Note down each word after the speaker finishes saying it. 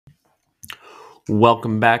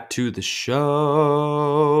Welcome back to the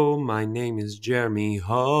show. My name is Jeremy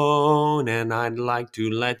Hone, and I'd like to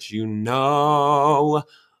let you know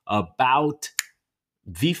about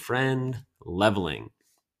VFriend leveling.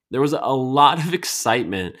 There was a lot of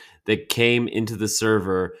excitement that came into the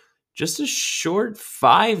server just a short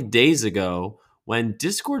 5 days ago when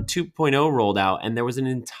Discord 2.0 rolled out, and there was an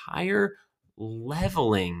entire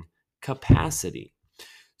leveling capacity.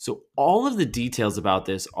 So all of the details about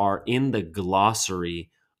this are in the glossary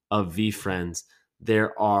of VFriends.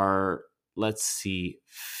 There are, let's see,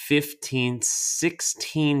 15,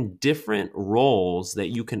 16 different roles that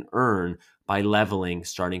you can earn by leveling,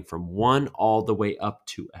 starting from 1 all the way up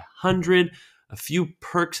to 100. A few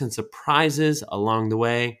perks and surprises along the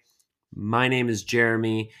way. My name is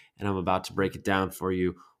Jeremy, and I'm about to break it down for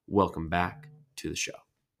you. Welcome back to the show.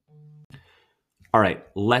 All right,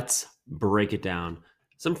 let's break it down.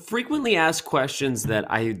 Some frequently asked questions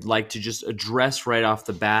that I'd like to just address right off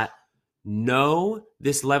the bat. No,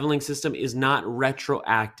 this leveling system is not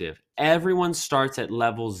retroactive. Everyone starts at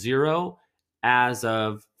level 0 as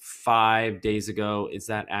of 5 days ago. Is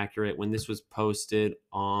that accurate? When this was posted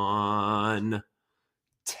on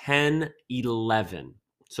 10/11,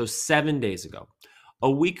 so 7 days ago.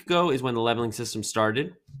 A week ago is when the leveling system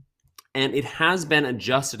started, and it has been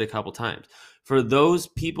adjusted a couple times. For those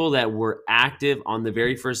people that were active on the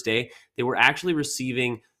very first day, they were actually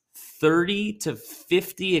receiving 30 to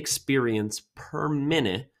 50 experience per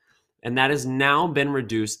minute, and that has now been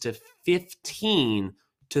reduced to 15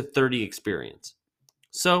 to 30 experience.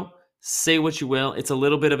 So say what you will, it's a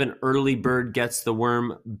little bit of an early bird gets the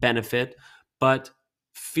worm benefit, but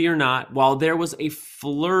fear not. While there was a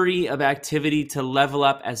flurry of activity to level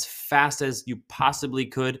up as fast as you possibly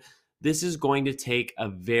could, this is going to take a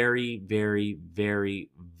very, very, very,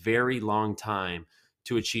 very long time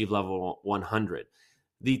to achieve level 100.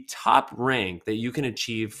 The top rank that you can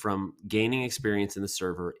achieve from gaining experience in the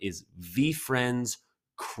server is VFriends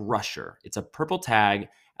Crusher. It's a purple tag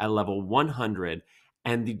at level 100,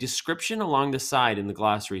 and the description along the side in the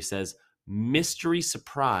glossary says, mystery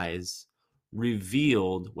surprise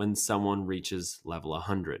revealed when someone reaches level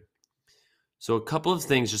 100. So a couple of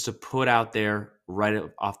things just to put out there right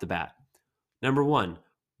off the bat. Number 1,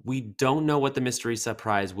 we don't know what the mystery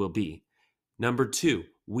surprise will be. Number 2,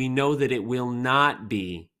 we know that it will not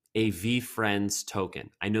be a VFriends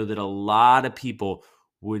token. I know that a lot of people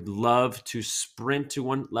would love to sprint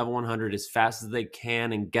to level 100 as fast as they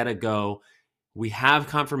can and get a go. We have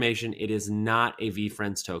confirmation it is not a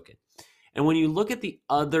VFriends token. And when you look at the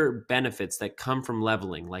other benefits that come from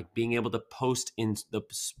leveling, like being able to post in the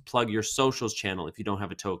plug your socials channel if you don't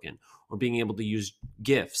have a token, or being able to use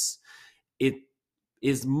GIFs, it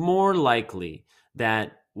is more likely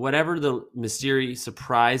that whatever the mystery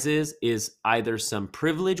surprise is either some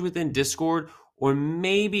privilege within Discord, or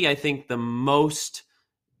maybe I think the most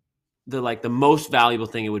valuable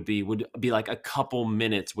thing it would be like a couple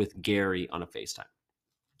minutes with Gary on a FaceTime.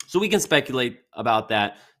 So we can speculate about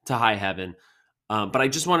that to high heaven. But I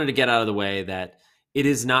just wanted to get out of the way that it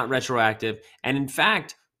is not retroactive. And in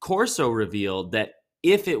fact, Corso revealed that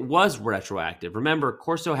if it was retroactive, remember,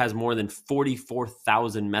 Corso has more than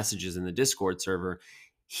 44,000 messages in the Discord server.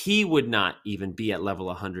 He would not even be at level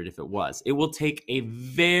 100 if it was. It will take a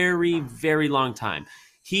very, very long time.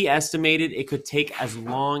 He estimated it could take as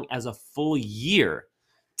long as a full year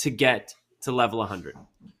to get to level 100.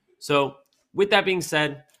 So with that being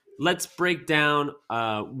said, let's break down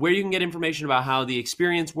where you can get information about how the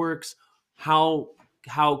experience works, how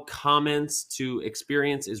comments to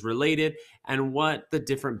experience is related, and what the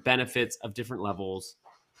different benefits of different levels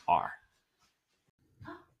are.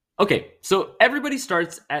 Okay, so everybody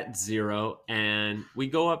starts at 0 and we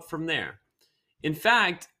go up from there. In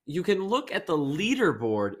fact, you can look at the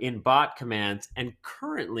leaderboard in bot commands, and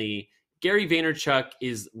currently Gary Vaynerchuk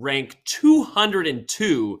is ranked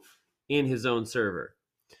 202 in his own server.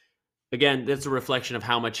 Again, that's a reflection of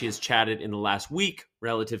how much he has chatted in the last week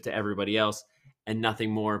relative to everybody else and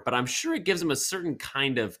nothing more. But I'm sure it gives him a certain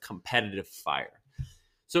kind of competitive fire.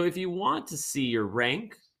 So if you want to see your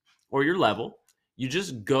rank or your level, you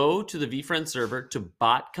just go to the VFriend server to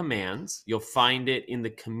bot commands. You'll find it in the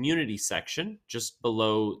community section just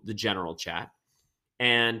below the general chat.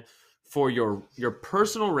 And for your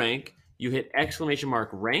personal rank, you hit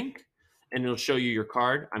 !rank, and it'll show you your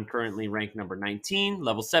card. I'm currently rank number 19,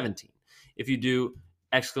 level 17. If you do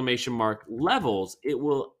 !levels, it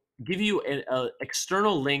will give you an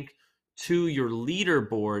external link to your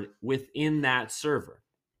leaderboard within that server.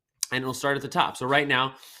 And it'll start at the top. So right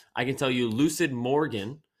now, I can tell you Lucid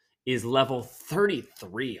Morgan is level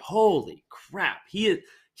 33. Holy crap.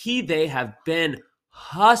 They have been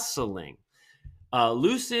hustling.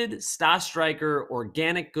 Lucid, Star Striker,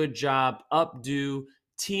 Organic Good Job, Updo,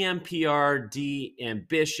 TMPRD,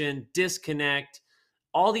 Ambition, Disconnect,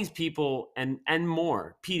 all these people and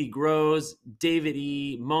more. PD Grows, David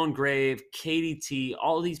E, Moangrave, KDT,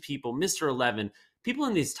 all these people, Mr. 11, people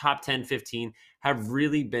in these top 10, 15 have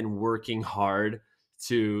really been working hard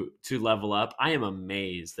to level up. I am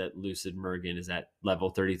amazed that Lucid Mergen is at level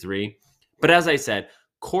 33. But as I said,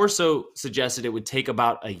 Corso suggested it would take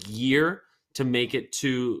about a year to make it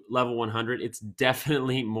to level 100. It's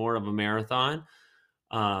definitely more of a marathon.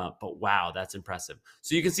 But wow, that's impressive.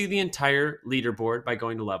 So you can see the entire leaderboard by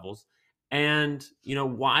going to levels. And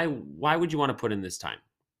why would you want to put in this time?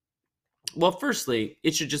 Well, firstly,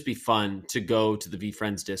 it should just be fun to go to the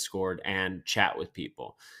VFriends Discord and chat with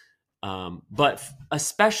people. But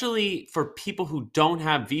especially for people who don't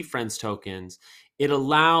have VFriends tokens, it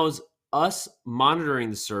allows us monitoring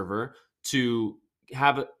the server to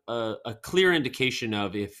have a clear indication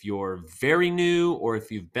of if you're very new or if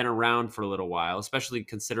you've been around for a little while, especially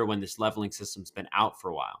consider when this leveling system's been out for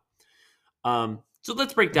a while. So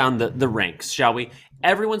let's break down the ranks, shall we?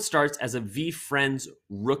 Everyone starts as a VFriends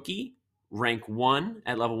rookie, rank 1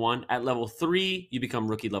 at level 1. At level 3, you become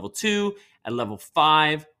rookie level 2. At level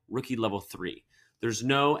 5, rookie level 3. There's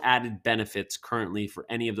no added benefits currently for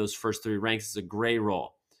any of those first 3 ranks. It's a gray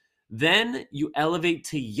roll. Then you elevate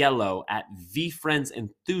to yellow at VFriends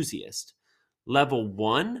Enthusiast. Level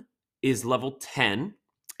 1 is level 10,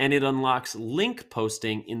 and it unlocks link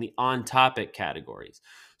posting in the on-topic categories.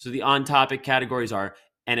 So the on-topic categories are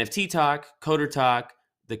NFT Talk, Coder Talk,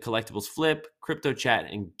 the Collectibles Flip, Crypto Chat,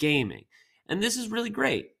 and Gaming. And this is really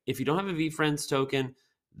great. If you don't have a VFriends token,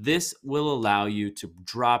 this will allow you to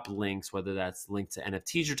drop links, whether that's linked to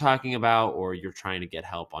NFTs you're talking about, or you're trying to get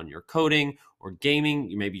help on your coding or gaming.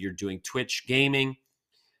 Maybe you're doing Twitch gaming.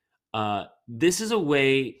 This is a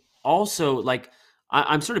way also, like,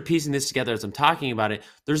 I'm sort of piecing this together as I'm talking about it.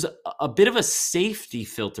 There's a bit of a safety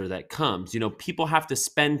filter that comes. People have to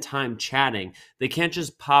spend time chatting. They can't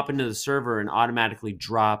just pop into the server and automatically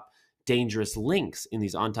drop dangerous links in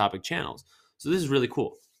these on-topic channels. So this is really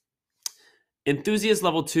cool. Enthusiast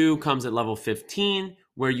level 2 comes at level 15,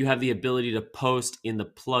 where you have the ability to post in the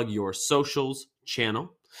Plug Your Socials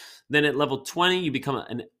channel. Then at level 20, you become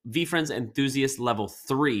an VFriends Enthusiast level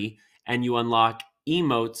 3, and you unlock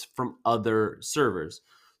emotes from other servers.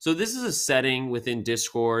 So this is a setting within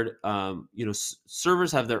Discord.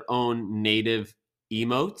 Servers have their own native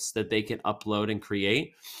emotes that they can upload and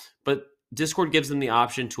create, but Discord gives them the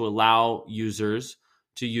option to allow users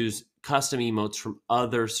to use custom emotes from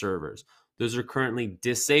other servers. Those are currently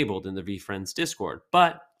disabled in the VFriends Discord.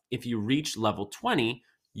 But if you reach level 20,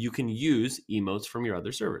 you can use emotes from your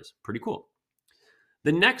other servers. Pretty cool.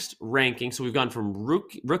 The next ranking, so we've gone from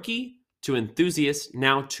rookie to enthusiast,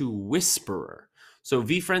 now to whisperer. So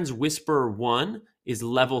VFriends Whisperer 1 is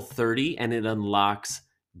level 30, and it unlocks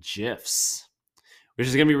GIFs, which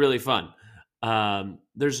is going to be really fun.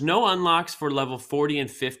 There's no unlocks for level 40 and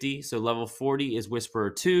 50. So level 40 is Whisperer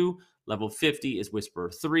 2. Level 50 is Whisperer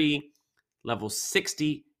 3. Level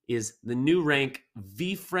 60 is the new rank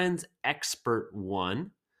VFriends Expert 1.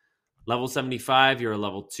 Level 75, you're a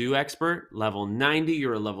level 2 expert. Level 90,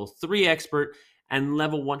 you're a level 3 expert. And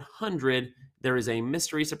level 100, there is a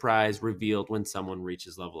mystery surprise revealed when someone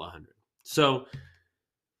reaches level 100. So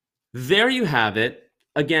there you have it.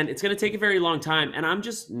 Again, it's going to take a very long time. And I'm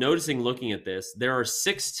just noticing, looking at this, there are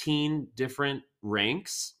 16 different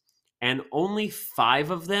ranks, and only 5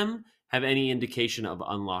 of them have any indication of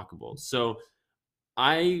unlockables. So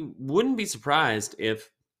I wouldn't be surprised if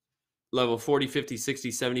level 40, 50,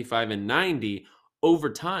 60, 75, and 90 over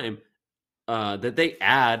time that they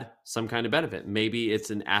add some kind of benefit. Maybe it's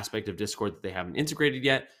an aspect of Discord that they haven't integrated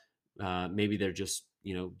yet. Maybe they're just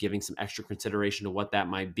giving some extra consideration to what that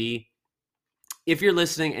might be. If you're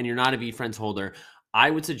listening and you're not a VFriends holder, I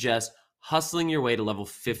would suggest hustling your way to level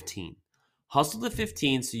 15. Hustle to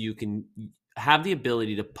 15 so you can have the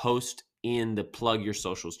ability to post in the Plug Your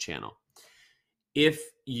Socials channel. If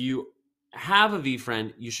you have a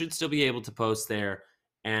VFriend, you should still be able to post there.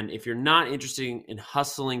 And if you're not interested in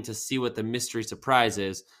hustling to see what the mystery surprise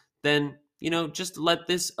is, then, just let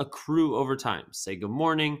this accrue over time. Say good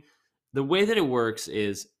morning. The way that it works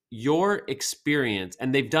is your experience,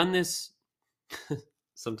 and they've done this.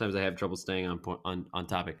 Sometimes I have trouble staying on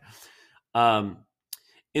topic.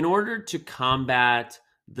 In order to combat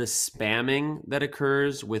the spamming that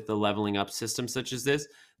occurs with the leveling up system such as this,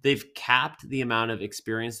 they've capped the amount of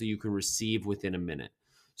experience that you can receive within a minute.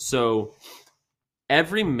 So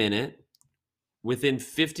every minute, within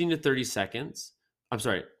 15 to 30 seconds,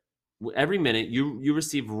 every minute you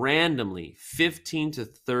receive randomly 15 to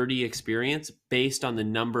 30 experience based on the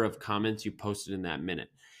number of comments you posted in that minute.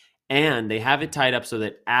 And they have it tied up so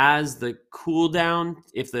that as the cooldown,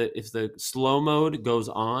 if the slow mode goes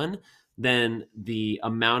on, then the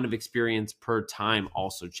amount of experience per time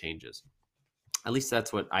also changes. At least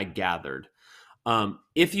that's what I gathered.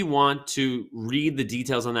 If you want to read the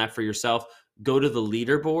details on that for yourself, go to the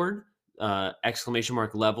leaderboard,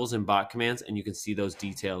 !levels in bot commands, and you can see those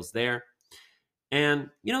details there. And,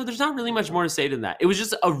 there's not really much more to say than that. It was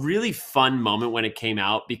just a really fun moment when it came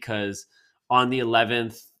out, because on the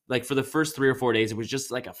 11th, like for the first 3 or 4 days, it was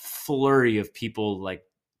just like a flurry of people like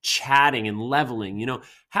chatting and leveling,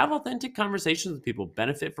 have authentic conversations with people,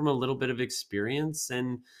 benefit from a little bit of experience.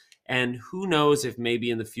 And who knows if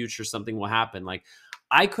maybe in the future something will happen. Like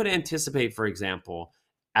I could anticipate, for example,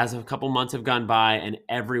 as a couple months have gone by and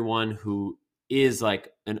everyone who is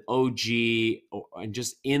like an OG and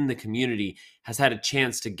just in the community has had a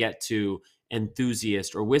chance to get to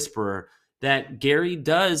enthusiast or whisperer, that Gary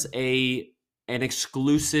does an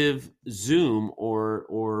exclusive Zoom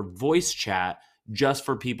or voice chat just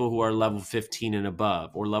for people who are level 15 and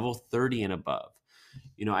above or level 30 and above.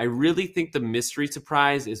 I really think the mystery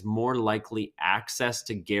surprise is more likely access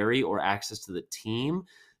to Gary or access to the team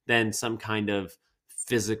than some kind of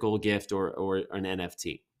physical gift or an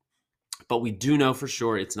NFT. But we do know for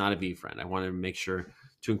sure it's not a VeeFriend. I wanted to make sure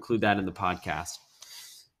to include that in the podcast.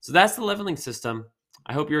 So that's the leveling system.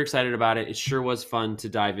 I hope you're excited about it. It sure was fun to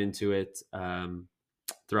dive into it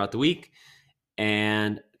throughout the week,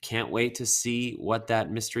 and can't wait to see what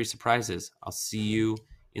that mystery surprise is. I'll see you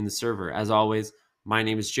in the server. As always, my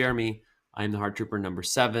name is Jeremy. I'm the Heart Trooper number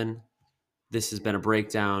 7. This has been a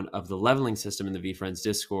breakdown of the leveling system in the VeeFriends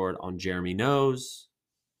Discord on Jeremy Knows,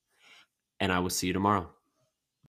 and I will see you tomorrow.